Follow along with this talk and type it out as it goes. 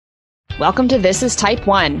Welcome to This is Type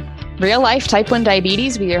 1, real-life Type 1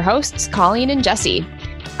 diabetes with your hosts, Colleen and Jesse.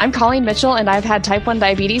 I'm Colleen Mitchell, and I've had Type 1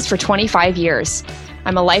 diabetes for 25 years.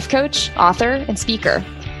 I'm a life coach, author, and speaker.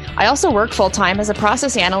 I also work full-time as a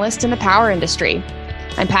process analyst in the power industry.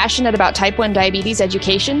 I'm passionate about Type 1 diabetes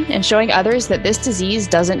education and showing others that this disease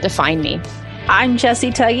doesn't define me. I'm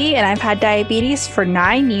Jessie Tuggy, and I've had diabetes for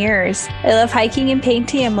 9 years. I love hiking and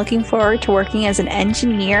painting. I'm looking forward to working as an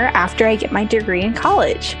engineer after I get my degree in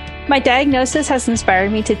college. My diagnosis has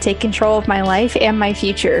inspired me to take control of my life and my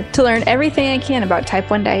future, to learn everything I can about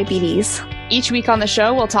Type 1 diabetes. Each week on the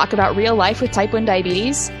show, we'll talk about real life with Type 1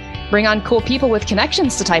 diabetes, bring on cool people with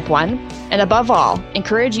connections to Type 1, and above all,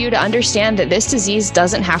 encourage you to understand that this disease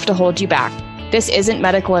doesn't have to hold you back. This isn't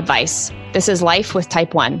medical advice. This is life with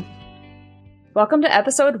Type 1. Welcome to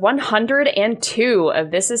episode 102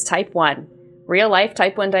 of This is Type 1, real life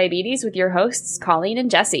Type 1 diabetes with your hosts, Colleen and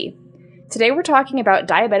Jesse. Today we're talking about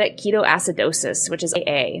diabetic ketoacidosis, which is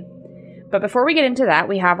DKA. But before we get into that,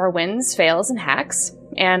 we have our wins, fails, and hacks,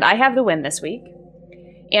 and I have the win this week.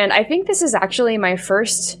 And I think this is actually my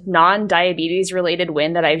first non-diabetes related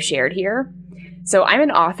win that I've shared here. So I'm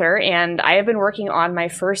an author, and I have been working on my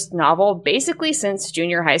first novel basically since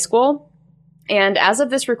junior high school. And as of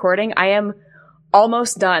this recording, I am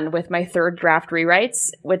almost done with my third draft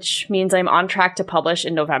rewrites, which means I'm on track to publish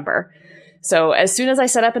in November. So as soon as I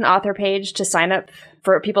set up an author page to sign up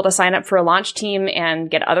for people to sign up for a launch team and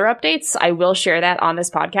get other updates, I will share that on this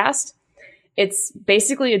podcast. It's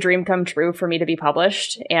basically a dream come true for me to be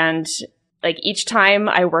published. And like each time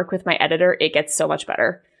I work with my editor, it gets so much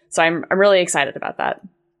better. So I'm really excited about that.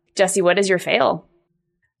 Jesse, what is your fail?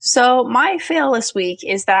 So my fail this week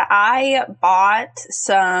is that I bought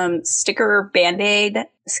some sticker Band-Aid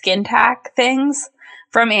skin tack things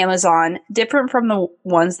from Amazon, different from the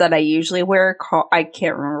ones that I usually wear. I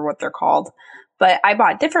can't remember what they're called, but I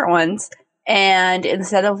bought different ones. And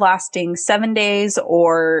instead of lasting 7 days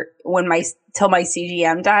or till my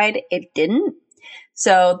CGM died, it didn't.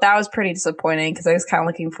 So that was pretty disappointing because I was kind of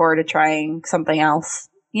looking forward to trying something else,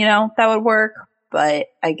 that would work. But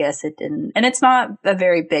I guess it didn't. And it's not a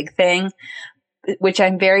very big thing, which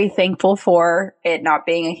I'm very thankful for it not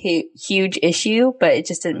being a huge issue, but it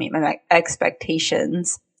just didn't meet my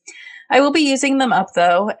expectations. I will be using them up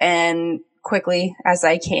though, and quickly as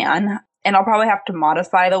I can. And I'll probably have to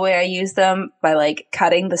modify the way I use them by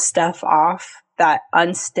cutting the stuff off that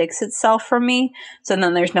unsticks itself from me. So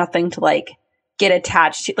then there's nothing to get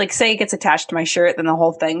attached to, say it gets attached to my shirt, then the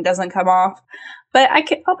whole thing doesn't come off. But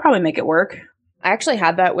I'll probably make it work. I actually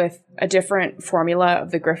had that with a different formula of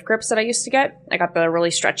the Grip Grips that I used to get. I got the really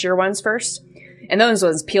stretchier ones first, and those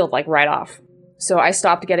ones peeled right off. So I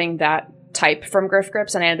stopped getting that type from Grip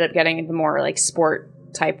Grips, and I ended up getting the more sport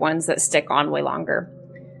type ones that stick on way longer.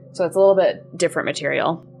 So it's a little bit different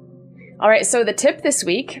material. All right, so the tip this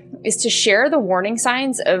week is to share the warning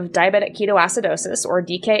signs of diabetic ketoacidosis, or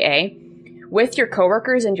DKA, with your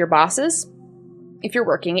coworkers and your bosses if you're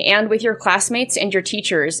working, and with your classmates and your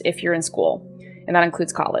teachers if you're in school. And that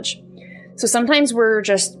includes college. So sometimes we're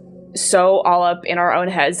just so all up in our own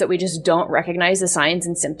heads that we just don't recognize the signs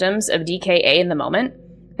and symptoms of DKA in the moment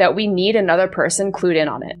that we need another person clued in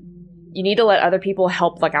on it. You need to let other people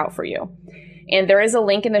help look out for you. And there is a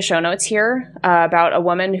link in the show notes here about a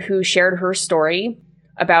woman who shared her story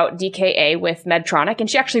about DKA with Medtronic. And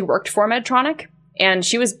she actually worked for Medtronic. And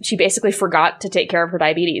she basically forgot to take care of her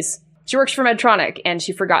diabetes. She works for Medtronic and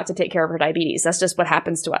she forgot to take care of her diabetes. That's just what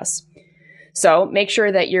happens to us. So make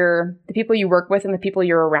sure that the people you work with and the people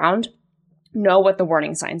you're around know what the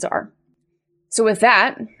warning signs are. So with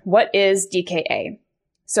that, what is DKA?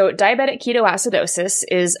 So diabetic ketoacidosis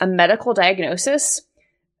is a medical diagnosis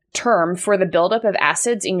term for the buildup of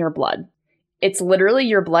acids in your blood. It's literally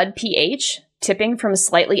your blood pH tipping from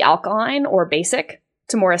slightly alkaline or basic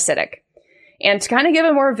to more acidic. And to kind of give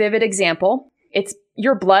a more vivid example, it's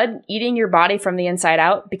your blood eating your body from the inside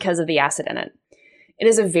out because of the acid in it. It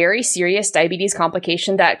is a very serious diabetes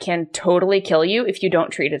complication that can totally kill you if you don't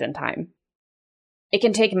treat it in time. It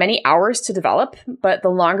can take many hours to develop, but the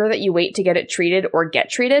longer that you wait to get it treated or get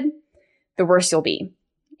treated, the worse you'll be.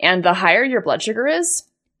 And the higher your blood sugar is,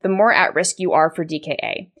 the more at risk you are for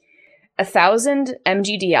DKA. 1,000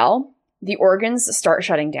 mg/dL, the organs start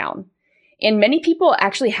shutting down. And many people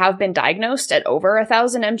actually have been diagnosed at over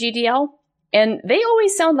 1,000 mg/dL, and they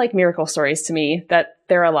always sound like miracle stories to me that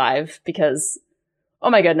they're alive because, oh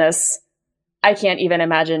my goodness, I can't even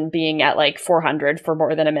imagine being at 400 for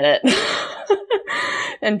more than a minute.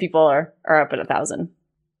 And people are up at 1,000.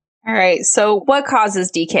 All right. So what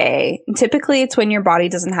causes DKA? Typically, it's when your body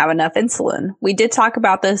doesn't have enough insulin. We did talk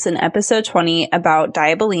about this in episode 20 about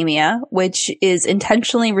diabulimia, which is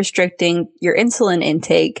intentionally restricting your insulin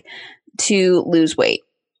intake to lose weight.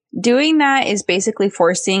 Doing that is basically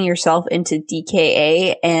forcing yourself into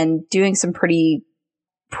DKA and doing some pretty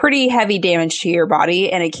heavy damage to your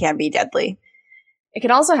body, and it can be deadly. It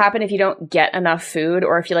can also happen if you don't get enough food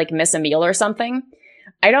or if you miss a meal or something.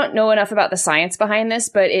 I don't know enough about the science behind this,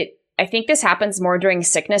 but I think this happens more during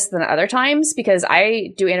sickness than other times because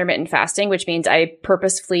I do intermittent fasting, which means I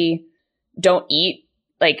purposefully don't eat.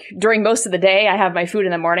 During most of the day, I have my food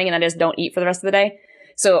in the morning and I just don't eat for the rest of the day.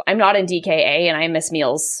 So I'm not in DKA and I miss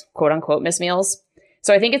meals, quote unquote, miss meals.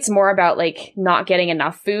 So I think it's more about not getting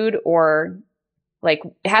enough food or it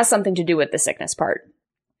has something to do with the sickness part.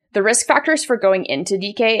 The risk factors for going into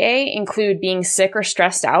DKA include being sick or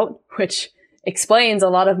stressed out, which explains a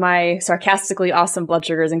lot of my sarcastically awesome blood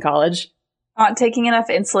sugars in college. Not taking enough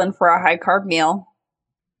insulin for a high carb meal.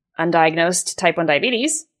 Undiagnosed type 1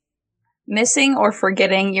 diabetes. Missing or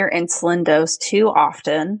forgetting your insulin dose too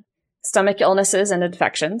often. Stomach illnesses and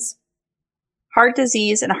infections. Heart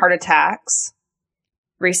disease and heart attacks.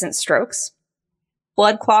 Recent strokes.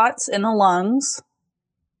 Blood clots in the lungs.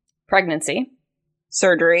 Pregnancy.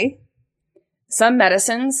 Surgery. Some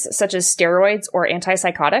medicines, such as steroids or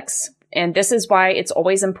antipsychotics. And this is why it's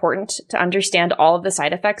always important to understand all of the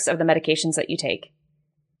side effects of the medications that you take.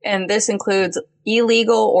 And this includes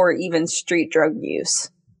illegal or even street drug use.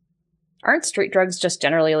 Aren't street drugs just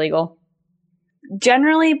generally illegal?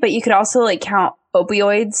 Generally, but you could also count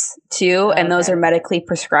opioids too, and those are medically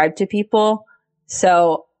prescribed to people.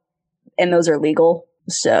 So, and those are legal.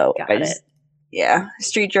 So, Got it. Yeah,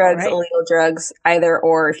 street drugs, illegal drugs, either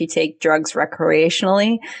or. If you take drugs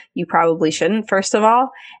recreationally, you probably shouldn't, first of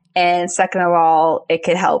all. And second of all, it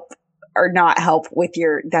could help or not help with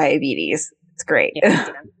your diabetes. It's great. Yeah.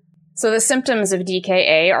 So the symptoms of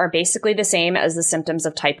DKA are basically the same as the symptoms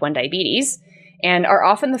of type 1 diabetes and are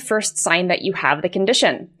often the first sign that you have the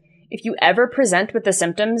condition. If you ever present with the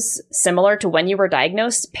symptoms similar to when you were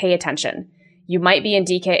diagnosed, pay attention. You might be in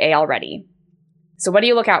DKA already. So what do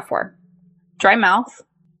you look out for? Dry mouth.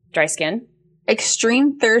 Dry skin.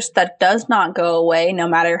 Extreme thirst that does not go away no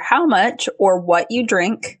matter how much or what you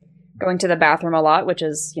drink. Going to the bathroom a lot, which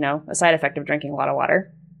is, a side effect of drinking a lot of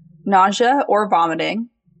water. Nausea or vomiting.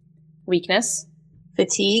 Weakness.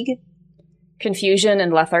 Fatigue. Confusion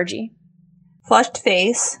and lethargy. Flushed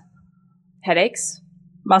face. Headaches.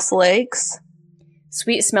 Muscle aches.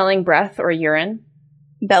 Sweet smelling breath or urine.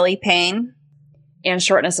 Belly pain. And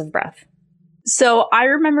shortness of breath. So I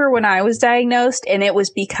remember when I was diagnosed, and it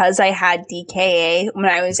was because I had DKA when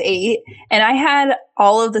I was 8, and I had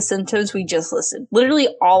all of the symptoms we just listed, literally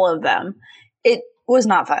all of them. It was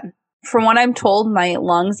not fun. From what I'm told, my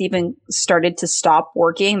lungs even started to stop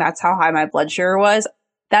working. That's how high my blood sugar was.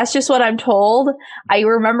 That's just what I'm told. I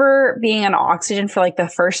remember being on oxygen for the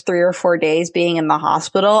first 3 or 4 days being in the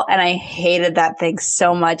hospital, and I hated that thing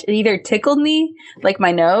so much. It either tickled me,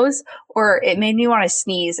 my nose, or it made me want to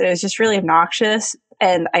sneeze. It was just really obnoxious,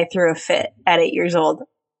 and I threw a fit at 8 years old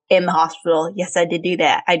in the hospital. Yes, I did do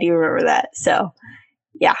that. I do remember that. So,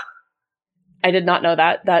 yeah. I did not know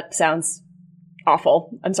that. That sounds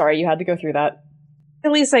awful. I'm sorry you had to go through that.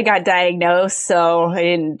 At least I got diagnosed, so I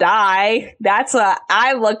didn't die. That's what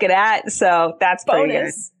I'm looking at. So that's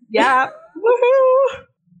bonus. Yeah.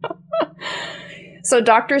 Woohoo! So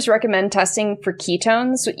doctors recommend testing for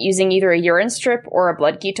ketones using either a urine strip or a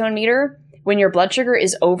blood ketone meter when your blood sugar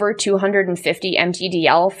is over 250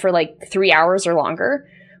 mgdl for 3 hours or longer,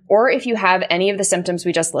 or if you have any of the symptoms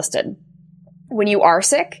we just listed. When you are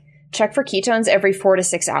sick, check for ketones every 4 to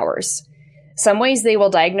 6 hours. Some ways they will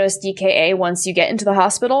diagnose DKA once you get into the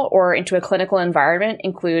hospital or into a clinical environment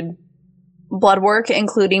include blood work,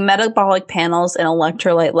 including metabolic panels and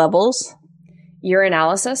electrolyte levels,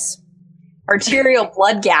 urinalysis, arterial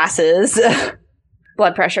blood gases,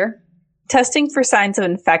 blood pressure, testing for signs of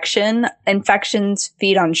infection. Infections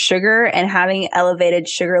feed on sugar, and having elevated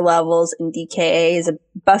sugar levels in DKA is a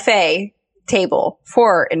buffet table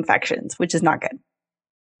for infections, which is not good.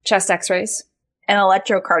 Chest x-rays, and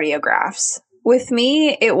electrocardiographs. With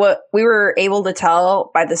me, we were able to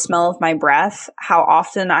tell by the smell of my breath how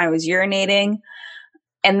often I was urinating.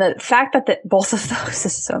 And the fact that both of those, this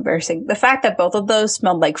is so embarrassing, the fact that both of those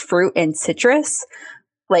smelled like fruit and citrus,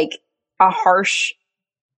 like a harsh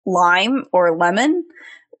lime or lemon,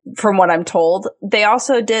 from what I'm told. They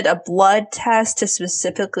also did a blood test to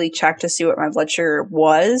specifically check to see what my blood sugar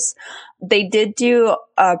was. They did do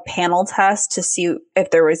a panel test to see if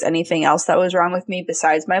there was anything else that was wrong with me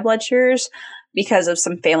besides my blood sugars because of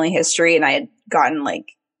some family history. And I had gotten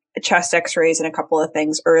chest x-rays and a couple of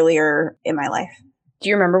things earlier in my life. Do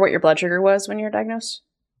you remember what your blood sugar was when you were diagnosed?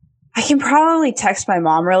 I can probably text my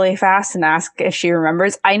mom really fast and ask if she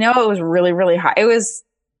remembers. I know it was really, really high. It was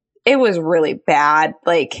really bad.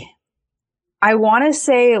 Like, I want to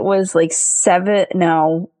say it was like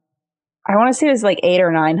I want to say it was like 800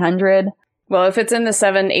 or 900. Well, if it's in the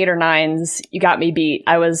 7, 8, or 9s, you got me beat.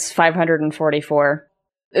 I was 544.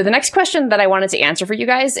 The next question that I wanted to answer for you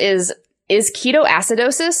guys is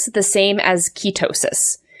ketoacidosis the same as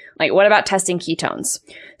ketosis? Like, what about testing ketones?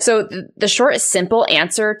 So the short, simple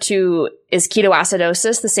answer to is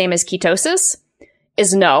ketoacidosis the same as ketosis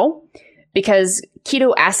is no, because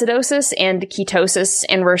ketoacidosis and ketosis,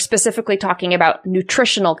 and we're specifically talking about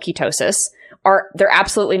nutritional ketosis, they're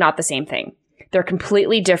absolutely not the same thing. They're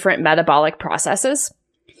completely different metabolic processes.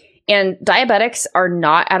 And diabetics are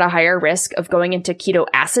not at a higher risk of going into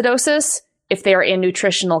ketoacidosis if they are in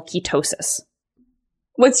nutritional ketosis.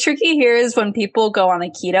 What's tricky here is when people go on a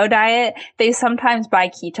keto diet, they sometimes buy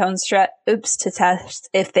ketone strips to test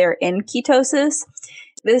if they're in ketosis.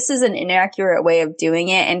 This is an inaccurate way of doing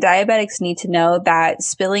it, and diabetics need to know that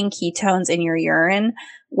spilling ketones in your urine,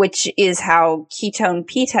 which is how ketone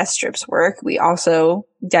p-test strips work. We also,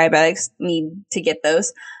 diabetics, need to get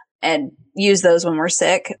those and use those when we're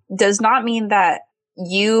sick, does not mean that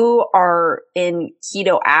you are in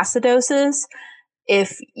ketoacidosis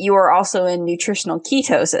if you are also in nutritional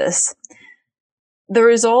ketosis. The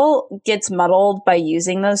result gets muddled by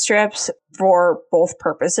using those strips for both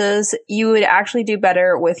purposes. You would actually do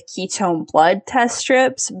better with ketone blood test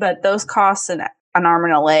strips, but those cost an arm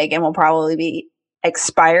and a leg and will probably be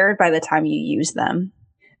expired by the time you use them.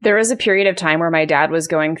 There was a period of time where my dad was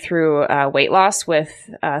going through weight loss with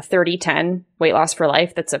 30-10 Weight Loss for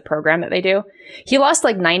Life. That's a program that they do. He lost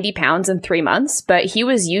like 90 pounds in 3 months, but he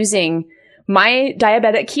was using my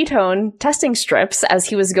diabetic ketone testing strips as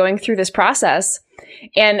he was going through this process.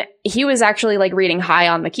 And he was actually like reading high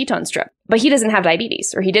on the ketone strip, but he doesn't have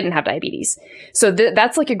diabetes, or he didn't have diabetes. So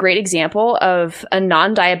that's like a great example of a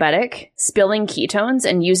non-diabetic spilling ketones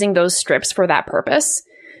and using those strips for that purpose.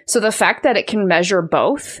 So the fact that it can measure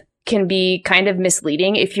both can be kind of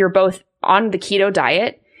misleading if you're both on the keto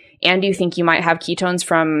diet and you think you might have ketones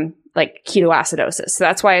from like ketoacidosis. So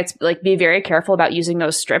that's why it's like, be very careful about using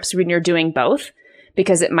those strips when you're doing both,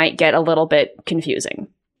 because it might get a little bit confusing.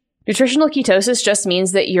 Nutritional ketosis just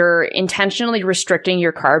means that you're intentionally restricting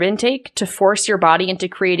your carb intake to force your body into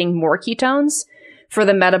creating more ketones for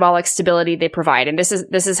the metabolic stability they provide. And this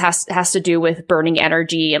has to do with burning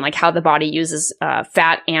energy and like how the body uses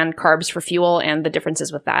fat and carbs for fuel and the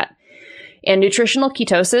differences with that. And nutritional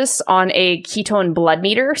ketosis on a ketone blood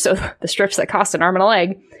meter, so the strips that cost an arm and a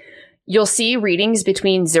leg, you'll see readings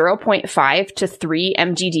between 0.5 to 3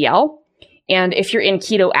 mgdl. And if you're in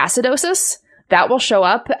ketoacidosis, that will show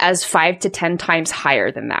up as 5 to 10 times higher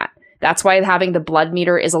than that. That's why having the blood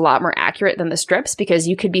meter is a lot more accurate than the strips, because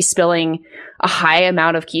you could be spilling a high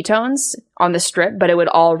amount of ketones on the strip, but it would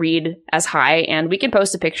all read as high. And we can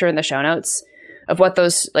post a picture in the show notes of what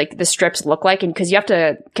those, like the strips look like. And because you have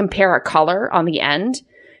to compare a color on the end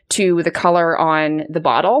to the color on the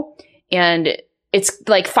bottle. And it's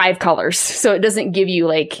like 5 colors. So it doesn't give you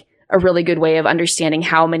like a really good way of understanding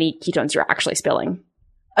how many ketones you're actually spilling.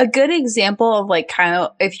 A good example of like kind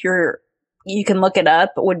of, if you can look it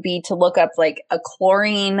up, would be to look up like a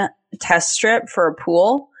chlorine test strip for a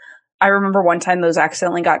pool. I remember one time those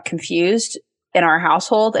accidentally got confused in our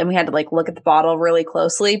household, and we had to like look at the bottle really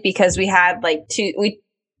closely because we had like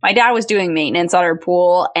my dad was doing maintenance on our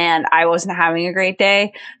pool and I wasn't having a great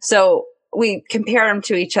day. So we compared them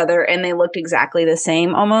to each other and they looked exactly the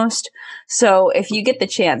same almost. So if you get the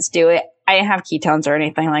chance, do it. I didn't have ketones or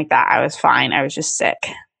anything like that. I was fine. I was just sick.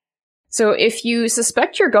 So if you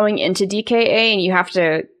suspect you're going into DKA and you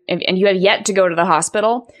have yet to go to the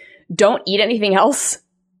hospital, don't eat anything else.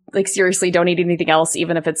 Like seriously, don't eat anything else,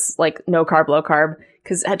 even if it's like no carb, low carb,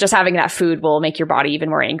 because just having that food will make your body even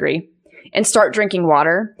more angry. And start drinking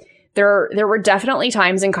water. There were definitely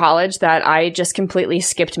times in college that I just completely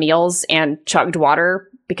skipped meals and chugged water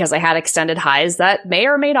because I had extended highs that may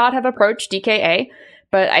or may not have approached DKA.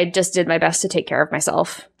 But I just did my best to take care of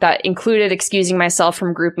myself. That included excusing myself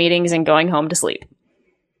from group meetings and going home to sleep.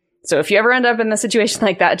 So if you ever end up in a situation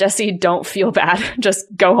like that, Jesse, don't feel bad. Just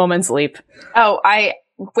go home and sleep. Oh,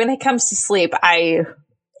 when it comes to sleep, I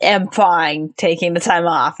am fine taking the time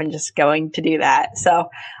off and just going to do that. So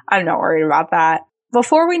I'm not worried about that.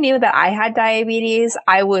 Before we knew that I had diabetes,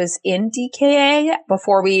 I was in DKA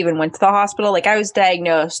before we even went to the hospital. Like I was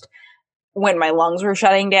diagnosed when my lungs were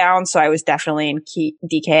shutting down. So I was definitely in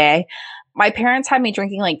DKA. my parents had me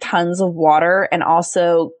drinking like tons of water and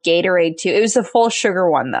also Gatorade too. It was the full sugar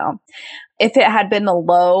one though. If it had been the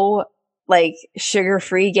low, like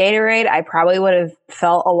sugar-free Gatorade, I probably would have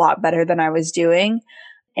felt a lot better than I was doing.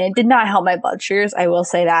 And it did not help my blood sugars. I will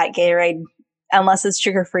say that Gatorade, unless it's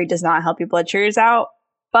sugar-free, does not help your blood sugars out.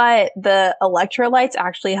 But the electrolytes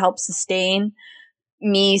actually help sustain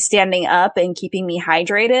me standing up and keeping me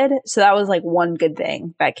hydrated. So that was like one good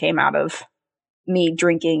thing that came out of me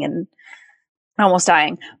drinking and almost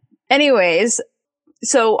dying. Anyways,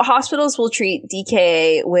 so hospitals will treat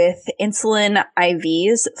DKA with insulin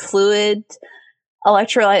IVs, fluid,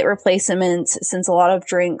 electrolyte replacements, since a lot of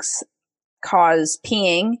drinks cause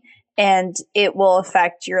peeing, and it will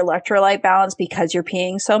affect your electrolyte balance because you're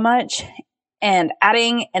peeing so much. And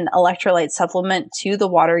adding an electrolyte supplement to the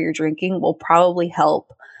water you're drinking will probably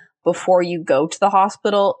help before you go to the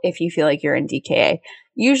hospital if you feel like you're in DKA.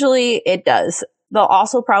 Usually it does. They'll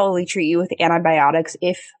also probably treat you with antibiotics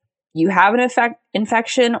if you have an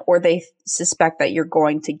infection or they suspect that you're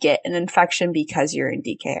going to get an infection because you're in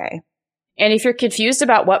DKA. And if you're confused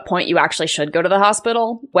about what point you actually should go to the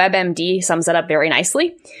hospital, WebMD sums it up very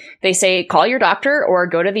nicely. They say call your doctor or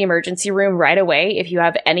go to the emergency room right away if you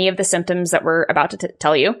have any of the symptoms that we're about to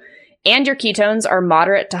tell you, and your ketones are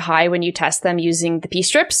moderate to high when you test them using the pee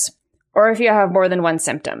strips, or if you have more than one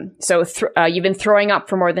symptom. So you've been throwing up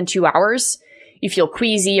for more than 2 hours, you feel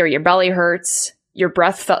queasy or your belly hurts, your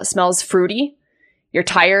breath smells fruity, you're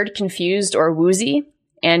tired, confused, or woozy,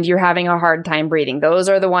 and you're having a hard time breathing. Those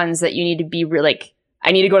are the ones that you need to be like,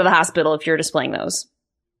 I need to go to the hospital if you're displaying those.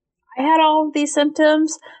 I had all of these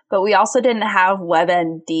symptoms, but we also didn't have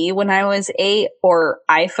WebMD when I was 8 or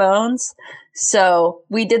iPhones. So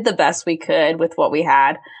we did the best we could with what we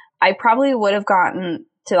had. I probably would have gotten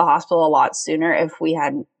to the hospital a lot sooner if we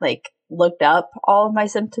had like looked up all of my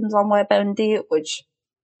symptoms on WebMD, which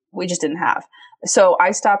we just didn't have. So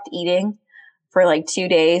I stopped eating for like 2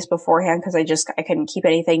 days beforehand because I couldn't keep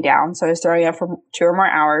anything down. So I was throwing up for 2 or more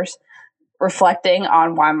hours, reflecting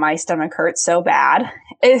on why my stomach hurt so bad.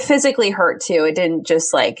 It physically hurt too. It didn't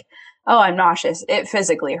just like, oh, I'm nauseous. It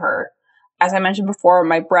physically hurt. As I mentioned before,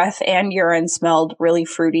 my breath and urine smelled really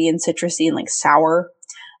fruity and citrusy and like sour.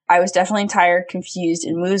 I was definitely tired, confused,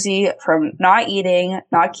 and woozy from not eating,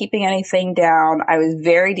 not keeping anything down. I was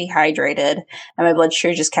very dehydrated and my blood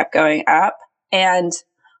sugar just kept going up. And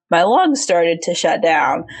my lungs started to shut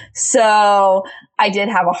down. So I did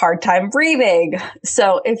have a hard time breathing.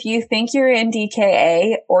 So if you think you're in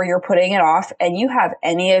DKA or you're putting it off and you have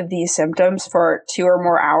any of these symptoms for 2 or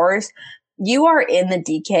more hours, you are in the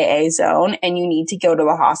DKA zone and you need to go to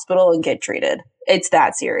the hospital and get treated. It's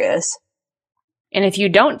that serious. And if you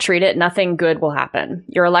don't treat it, nothing good will happen.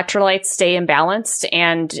 Your electrolytes stay imbalanced,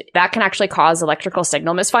 and that can actually cause electrical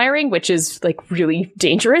signal misfiring, which is like really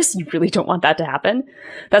dangerous. You really don't want that to happen.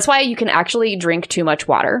 That's why you can actually drink too much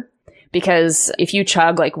water, because if you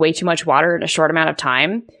chug like way too much water in a short amount of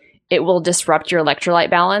time, it will disrupt your electrolyte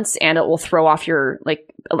balance and it will throw off your like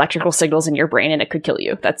electrical signals in your brain and it could kill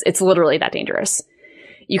you. It's literally that dangerous.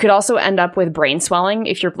 You could also end up with brain swelling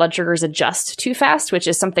if your blood sugars adjust too fast, which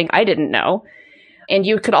is something I didn't know. And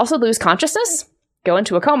you could also lose consciousness, go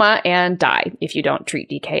into a coma, and die if you don't treat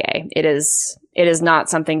DKA. It is not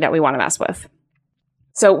something that we want to mess with.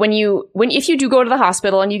 So if you do go to the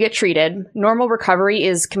hospital and you get treated, normal recovery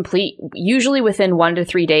is complete, usually within 1 to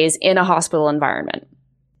 3 days in a hospital environment.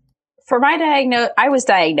 For my I was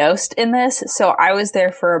diagnosed in this, so I was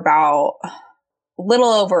there for about a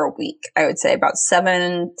little over a week. I would say about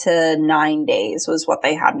 7 to 9 days was what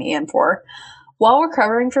they had me in for. While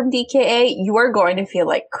recovering from DKA, you are going to feel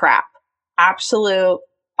like crap. Absolute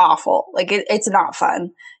awful. Like it's not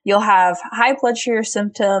fun. You'll have high blood sugar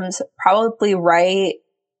symptoms probably right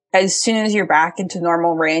as soon as you're back into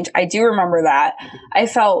normal range. I do remember that. I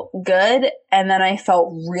felt good and then I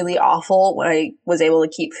felt really awful when I was able to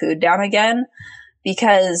keep food down again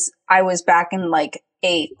because I was back in like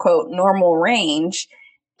a quote normal range.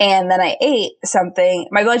 And then I ate something.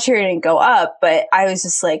 My blood sugar didn't go up, but I was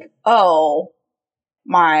just like, oh,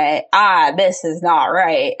 this is not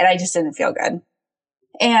right. And I just didn't feel good.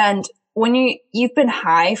 And when you've been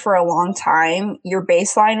high for a long time, your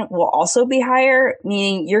baseline will also be higher,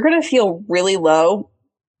 meaning you're going to feel really low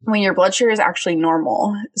when your blood sugar is actually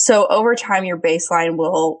normal. So over time, your baseline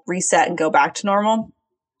will reset and go back to normal.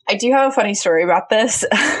 I do have a funny story about this.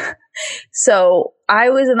 So I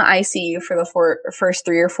was in the ICU for the first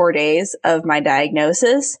 3 or 4 days of my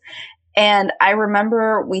diagnosis. And I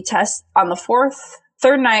remember we test on the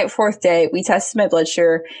third night, 4th day, we tested my blood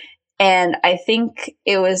sugar. And I think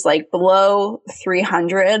it was like below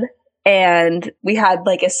 300. and we had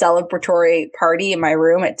like a celebratory party in my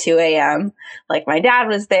room at 2 a.m. Like my dad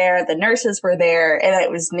was there, the nurses were there, and it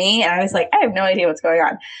was me. And I was like, I have no idea what's going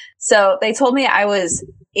on. So they told me I was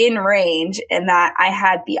in range and that I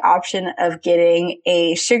had the option of getting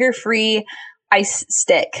a sugar-free ice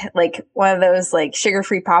stick, like one of those like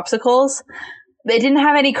sugar-free popsicles. They didn't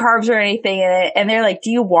have any carbs or anything in it. And they're like, do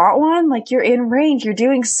you want one? Like, you're in range. You're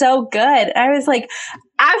doing so good. And I was like,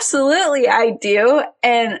 absolutely, I do.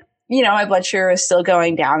 And, you know, my blood sugar was still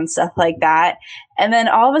going down and stuff like that. And then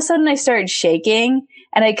all of a sudden I started shaking,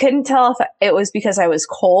 and I couldn't tell if it was because I was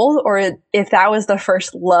cold or if that was the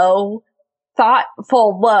first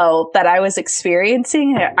thoughtful low that I was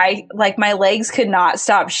experiencing. I like my legs could not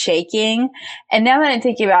stop shaking. And now that I'm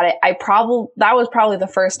thinking about it, that was probably the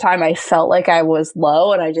first time I felt like I was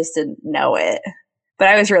low and I just didn't know it. But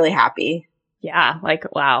I was really happy. Yeah,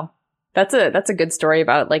 like wow. That's a good story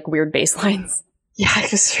about like weird baselines. Yeah,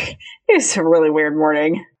 it was a really weird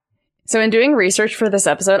morning. So in doing research for this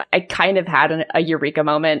episode, I kind of had a eureka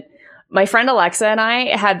moment. My friend Alexa and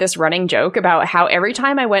I had this running joke about how every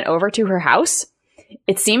time I went over to her house,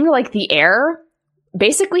 it seemed like the air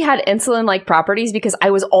basically had insulin-like properties because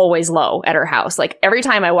I was always low at her house. Like every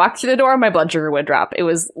time I walked through the door, my blood sugar would drop. It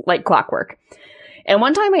was like clockwork. And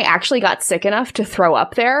one time I actually got sick enough to throw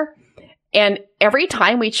up there. And every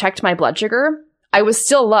time we checked my blood sugar, I was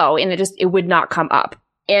still low and it would not come up.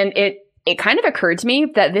 And it kind of occurred to me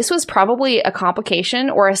that this was probably a complication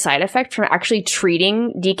or a side effect from actually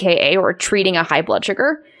treating DKA or treating a high blood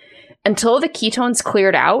sugar. Until the ketones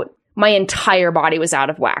cleared out, my entire body was out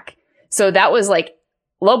of whack. So that was like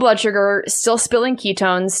low blood sugar, still spilling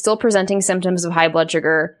ketones, still presenting symptoms of high blood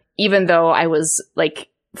sugar, even though I was like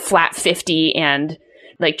flat 50 and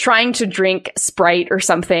like trying to drink Sprite or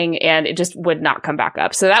something, and it just would not come back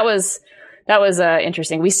up. So that was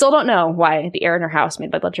interesting. We still don't know why the air in her house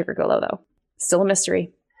made my blood sugar go low, though. Still a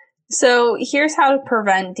mystery. So here's how to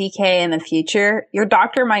prevent DKA in the future. Your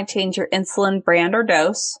doctor might change your insulin brand or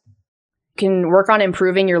dose. You can work on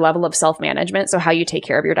improving your level of self-management, so how you take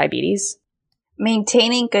care of your diabetes.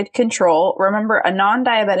 Maintaining good control. Remember, a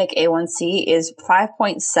non-diabetic A1C is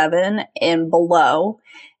 5.7 and below.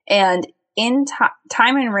 And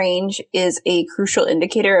time in range is a crucial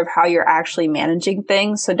indicator of how you're actually managing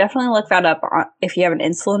things. So definitely look that up if you have an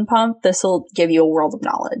insulin pump. This will give you a world of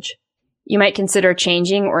knowledge. You might consider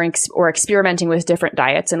changing or experimenting with different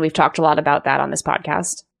diets, and we've talked a lot about that on this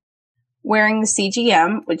podcast. Wearing the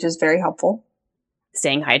CGM, which is very helpful.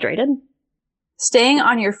 Staying hydrated. Staying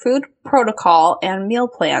on your food protocol and meal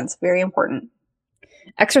plans, very important.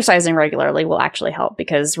 Exercising regularly will actually help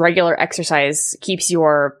because regular exercise keeps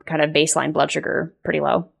your kind of baseline blood sugar pretty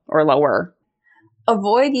low or lower.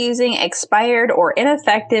 Avoid using expired or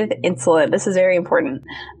ineffective insulin. This is very important.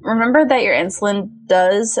 Remember that your insulin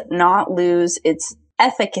does not lose its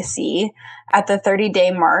efficacy at the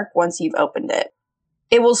 30-day mark once you've opened it.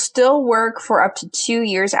 It will still work for up to 2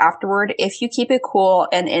 years afterward if you keep it cool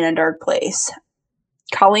and in a dark place.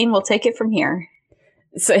 Colleen will take it from here.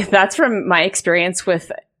 So that's from my experience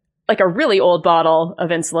with like a really old bottle of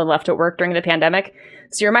insulin left at work during the pandemic.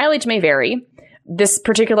 So your mileage may vary. This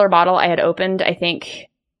particular bottle I had opened, I think,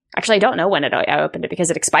 actually I don't know when I opened it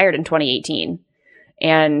because it expired in 2018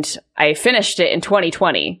 and I finished it in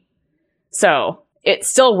 2020. So it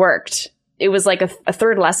still worked. It was like a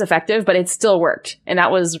third less effective, but it still worked. And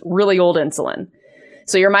that was really old insulin.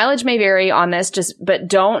 So your mileage may vary on this, but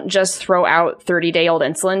don't just throw out 30-day-old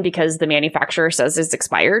insulin because the manufacturer says it's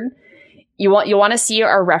expired. You'll want to see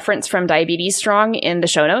our reference from Diabetes Strong in the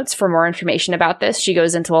show notes for more information about this. She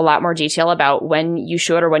goes into a lot more detail about when you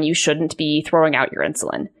should or when you shouldn't be throwing out your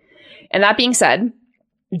insulin. And that being said,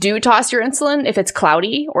 do toss your insulin if it's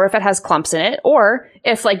cloudy or if it has clumps in it, or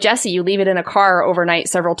if, like Jesse, you leave it in a car overnight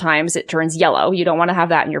several times, it turns yellow. You don't want to have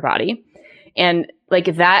that in your body. And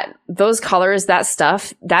like that, those colors, that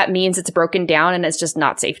stuff, that means it's broken down and it's just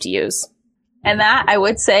not safe to use. And that, I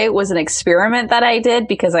would say, was an experiment that I did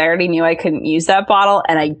because I already knew I couldn't use that bottle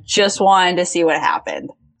and I just wanted to see what happened.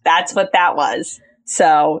 That's what that was.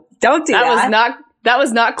 So don't do that. That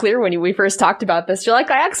was not clear when we first talked about this. You're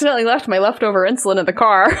like, I accidentally left my leftover insulin in the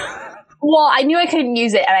car. Well, I knew I couldn't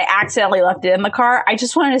use it and I accidentally left it in the car. I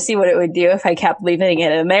just wanted to see what it would do if I kept leaving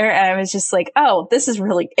it in there. And I was just like, oh,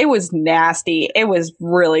 it was nasty. It was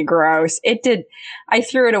really gross. I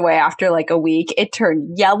threw it away after like a week. It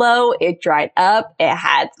turned yellow. It dried up. It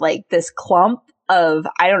had like this clump of,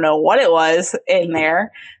 I don't know what it was in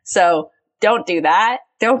there. So don't do that.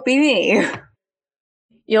 Don't be me.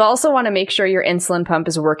 You'll also want to make sure your insulin pump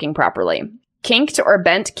is working properly. Kinked or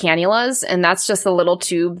bent cannulas, and that's just the little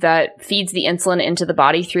tube that feeds the insulin into the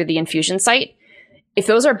body through the infusion site. If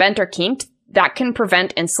those are bent or kinked, that can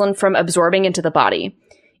prevent insulin from absorbing into the body.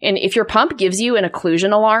 And if your pump gives you an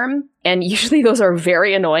occlusion alarm, and usually those are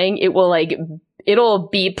very annoying, it'll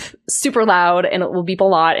beep super loud and it will beep a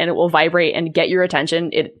lot and it will vibrate and get your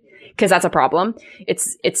attention. Because that's a problem.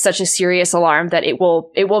 It's such a serious alarm that it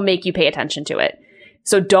will make you pay attention to it.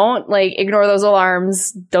 So don't ignore those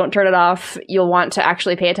alarms. Don't turn it off. You'll want to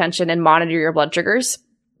actually pay attention and monitor your blood sugars.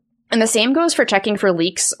 And the same goes for checking for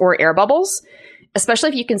leaks or air bubbles, especially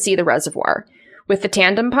if you can see the reservoir. With the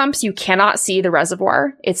tandem pumps, you cannot see the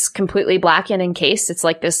reservoir. It's completely black and encased. It's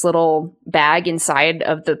like this little bag inside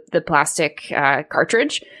of the plastic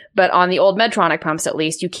cartridge. But on the old Medtronic pumps, at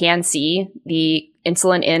least, you can see the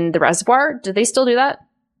insulin in the reservoir. Do they still do that?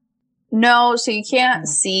 No, so you can't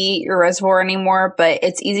see your reservoir anymore, but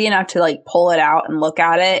it's easy enough to pull it out and look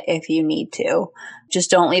at it if you need to.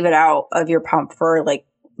 Just don't leave it out of your pump for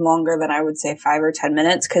longer than I would say 5 or 10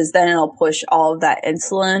 minutes, because then it'll push all of that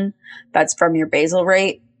insulin that's from your basal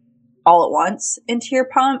rate all at once into your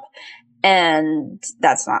pump. And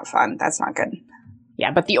that's not fun. That's not good.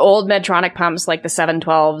 Yeah, but the old Medtronic pumps, like the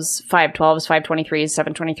 712s, 512s, 523s,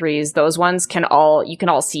 723s, those ones you can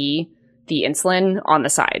all see the insulin on the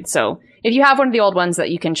side. So if you have one of the old ones, that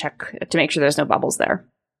you can check to make sure there's no bubbles there.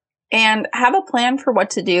 And have a plan for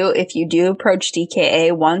what to do if you do approach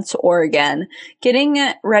DKA once or again. Getting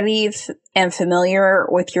ready and familiar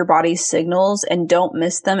with your body's signals, and don't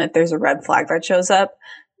miss them if there's a red flag that shows up.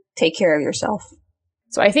 Take care of yourself.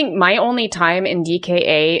 So I think my only time in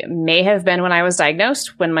DKA may have been when I was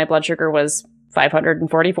diagnosed, when my blood sugar was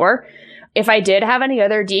 544. If I did have any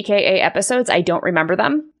other DKA episodes, I don't remember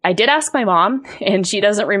them. I did ask my mom, and she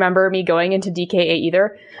doesn't remember me going into DKA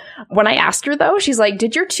either. When I asked her, though, she's like,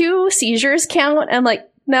 did your 2 seizures count? And I'm like,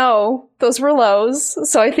 no, those were lows.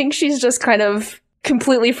 So I think she's just kind of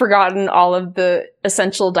completely forgotten all of the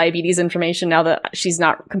essential diabetes information now that she's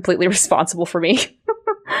not completely responsible for me.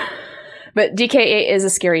 But DKA is a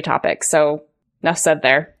scary topic, so enough said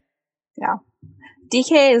there. Yeah.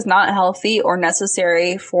 DKA is not healthy or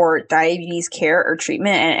necessary for diabetes care or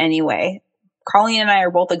treatment in any way. Colleen and I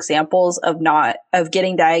are both examples of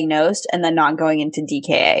getting diagnosed and then not going into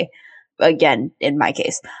DKA. Again, in my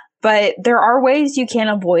case. But there are ways you can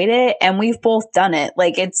avoid it, and we've both done it.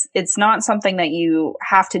 It's not something that you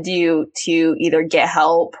have to do to either get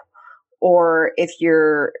help, or if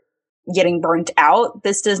you're getting burnt out,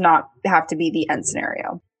 this does not have to be the end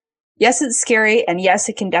scenario. Yes, it's scary, and yes,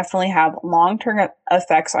 it can definitely have long-term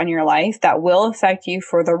effects on your life that will affect you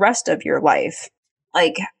for the rest of your life.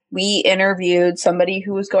 We interviewed somebody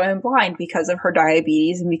who was going blind because of her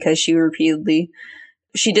diabetes, and because she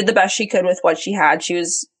did the best she could with what she had. She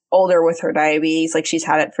was older with her diabetes, she's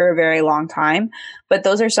had it for a very long time. But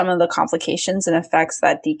those are some of the complications and effects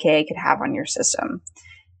that DKA could have on your system.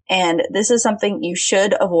 And this is something you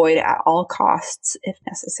should avoid at all costs if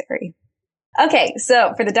necessary. Okay,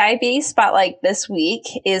 so for the diabetes spotlight this week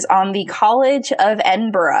is on the College of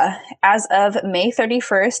Edinburgh. As of May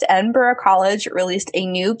 31st, Edinburgh College released a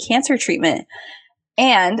new cancer treatment.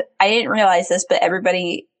 And I didn't realize this, but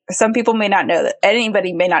some people may not know that,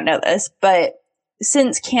 anybody may not know this, but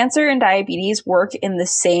since cancer and diabetes work in the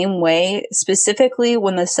same way, specifically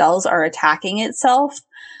when the cells are attacking itself,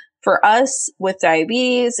 for us with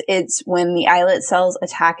diabetes, it's when the islet cells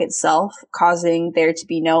attack itself, causing there to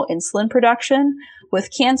be no insulin production.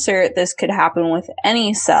 With cancer, this could happen with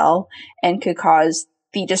any cell and could cause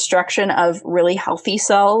the destruction of really healthy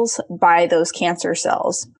cells by those cancer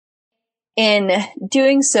cells. In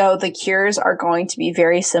doing so, the cures are going to be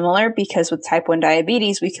very similar, because with type 1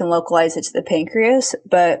 diabetes, we can localize it to the pancreas,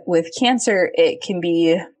 but with cancer, it can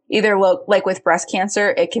be either with breast cancer,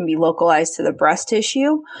 it can be localized to the breast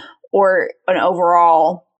tissue, or an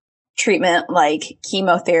overall treatment like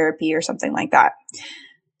chemotherapy or something like that.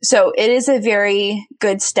 So it is a very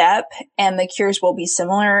good step, and the cures will be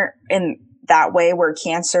similar in that way, where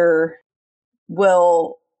cancer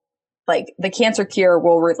will, the cancer cure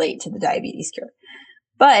will relate to the diabetes cure.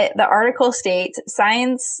 But the article states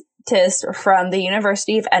scientists from the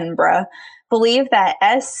University of Edinburgh believe that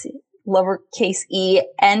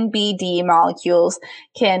NBD molecules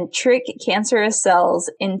can trick cancerous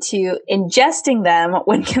cells into ingesting them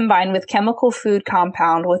when combined with chemical food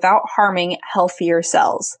compound without harming healthier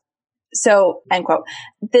cells. So, end quote.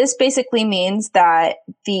 This basically means that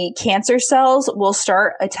the cancer cells will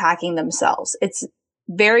start attacking themselves. It's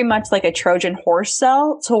very much like a Trojan horse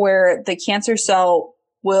cell, to where the cancer cell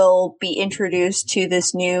will be introduced to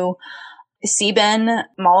this new CBN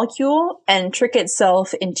molecule and trick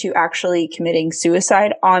itself into actually committing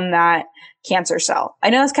suicide on that cancer cell. I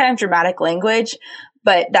know it's kind of dramatic language,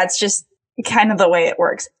 but that's just kind of the way it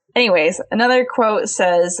works. Anyways, another quote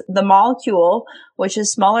says, the molecule, which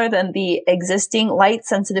is smaller than the existing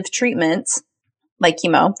light-sensitive treatments, like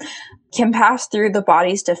chemo, can pass through the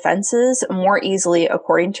body's defenses more easily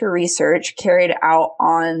according to research carried out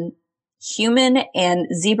on human and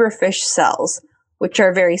zebrafish cells, which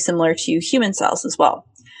are very similar to human cells as well.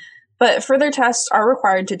 But further tests are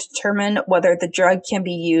required to determine whether the drug can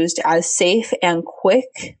be used as safe and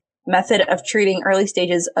quick method of treating early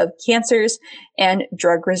stages of cancers and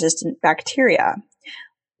drug-resistant bacteria,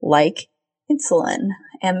 like insulin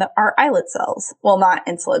and our islet cells. Well, not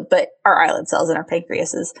insulin, but our islet cells and our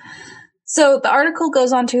pancreases. So the article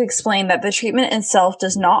goes on to explain that the treatment itself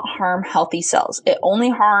does not harm healthy cells. It only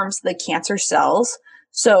harms the cancer cells.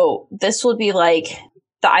 So this would be like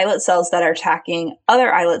the islet cells that are attacking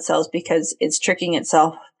other islet cells because it's tricking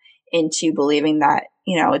itself into believing that,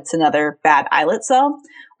 it's another bad islet cell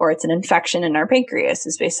or it's an infection in our pancreas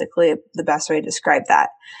is basically the best way to describe that.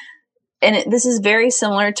 And this is very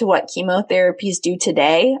similar to what chemotherapies do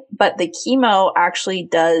today, but the chemo actually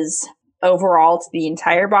does overall to the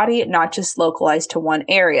entire body, not just localized to one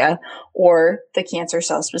area or the cancer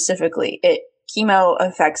cell specifically. Chemo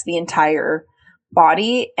affects the entire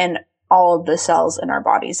body and all of the cells in our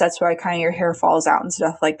bodies. That's why kind of your hair falls out and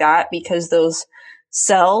stuff like that, because those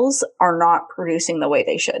cells are not producing the way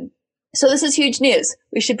they should. So this is huge news.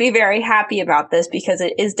 We should be very happy about this because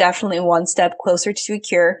it is definitely one step closer to a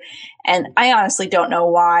cure. And I honestly don't know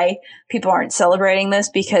why people aren't celebrating this,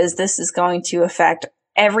 because this is going to affect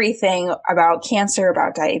everything about cancer,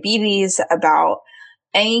 about diabetes, about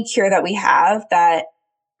any cure that we have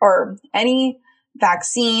or any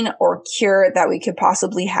vaccine or cure that we could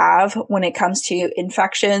possibly have when it comes to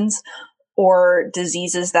infections or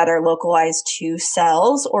diseases that are localized to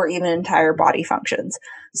cells or even entire body functions.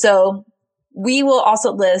 So we will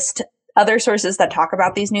also list other sources that talk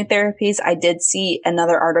about these new therapies. I did see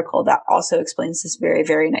another article that also explains this very,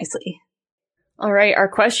 very nicely. All right. Our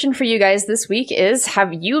question for you guys this week is,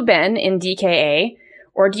 have you been in DKA,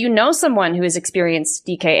 or do you know someone who has experienced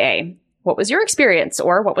DKA? What was your experience,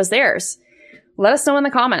 or what was theirs? Let us know in the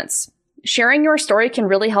comments. Sharing your story can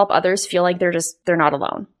really help others feel like they're not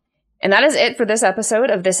alone. And that is it for this episode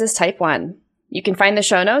of This is Type 1. You can find the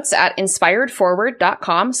show notes at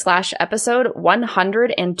inspiredforward.com/episode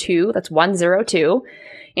 102. That's 102.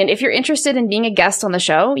 And if you're interested in being a guest on the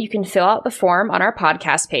show, you can fill out the form on our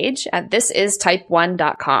podcast page at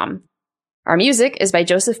thisistype1.com. Our music is by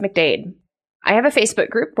Joseph McDade. I have a Facebook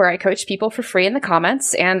group where I coach people for free in the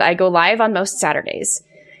comments, and I go live on most Saturdays.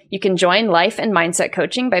 You can join life and mindset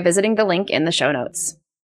coaching by visiting the link in the show notes.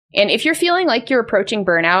 And if you're feeling like you're approaching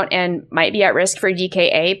burnout and might be at risk for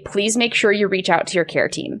DKA, please make sure you reach out to your care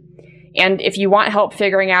team. And if you want help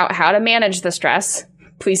figuring out how to manage the stress,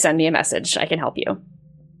 please send me a message. I can help you.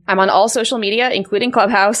 I'm on all social media, including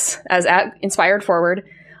Clubhouse, as @InspiredForward.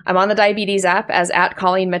 I'm on the diabetes app as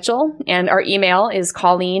 @Colleen Mitchell, and our email is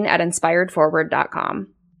colleen@inspiredforward.com.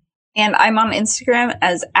 And I'm on Instagram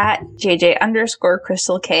as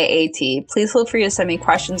 @JJ_CrystalKAT. Please feel free to send me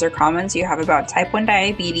questions or comments you have about type 1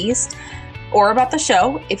 diabetes or about the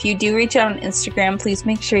show. If you do reach out on Instagram, please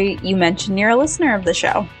make sure you mention you're a listener of the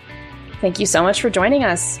show. Thank you so much for joining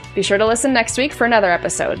us. Be sure to listen next week for another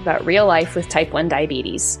episode about real life with type 1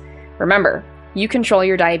 diabetes. Remember, you control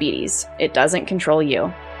your diabetes. It doesn't control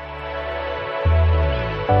you.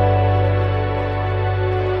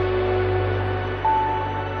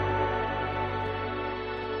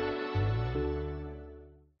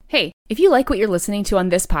 Hey, if you like what you're listening to on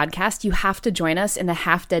this podcast, you have to join us in the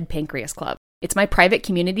Half Dead Pancreas Club. It's my private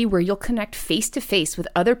community where you'll connect face-to-face with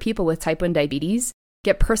other people with type 1 diabetes,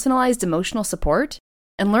 get personalized emotional support,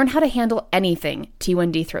 and learn how to handle anything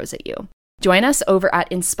T1D throws at you. Join us over at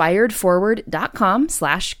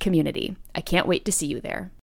inspiredforward.com/community. I can't wait to see you there.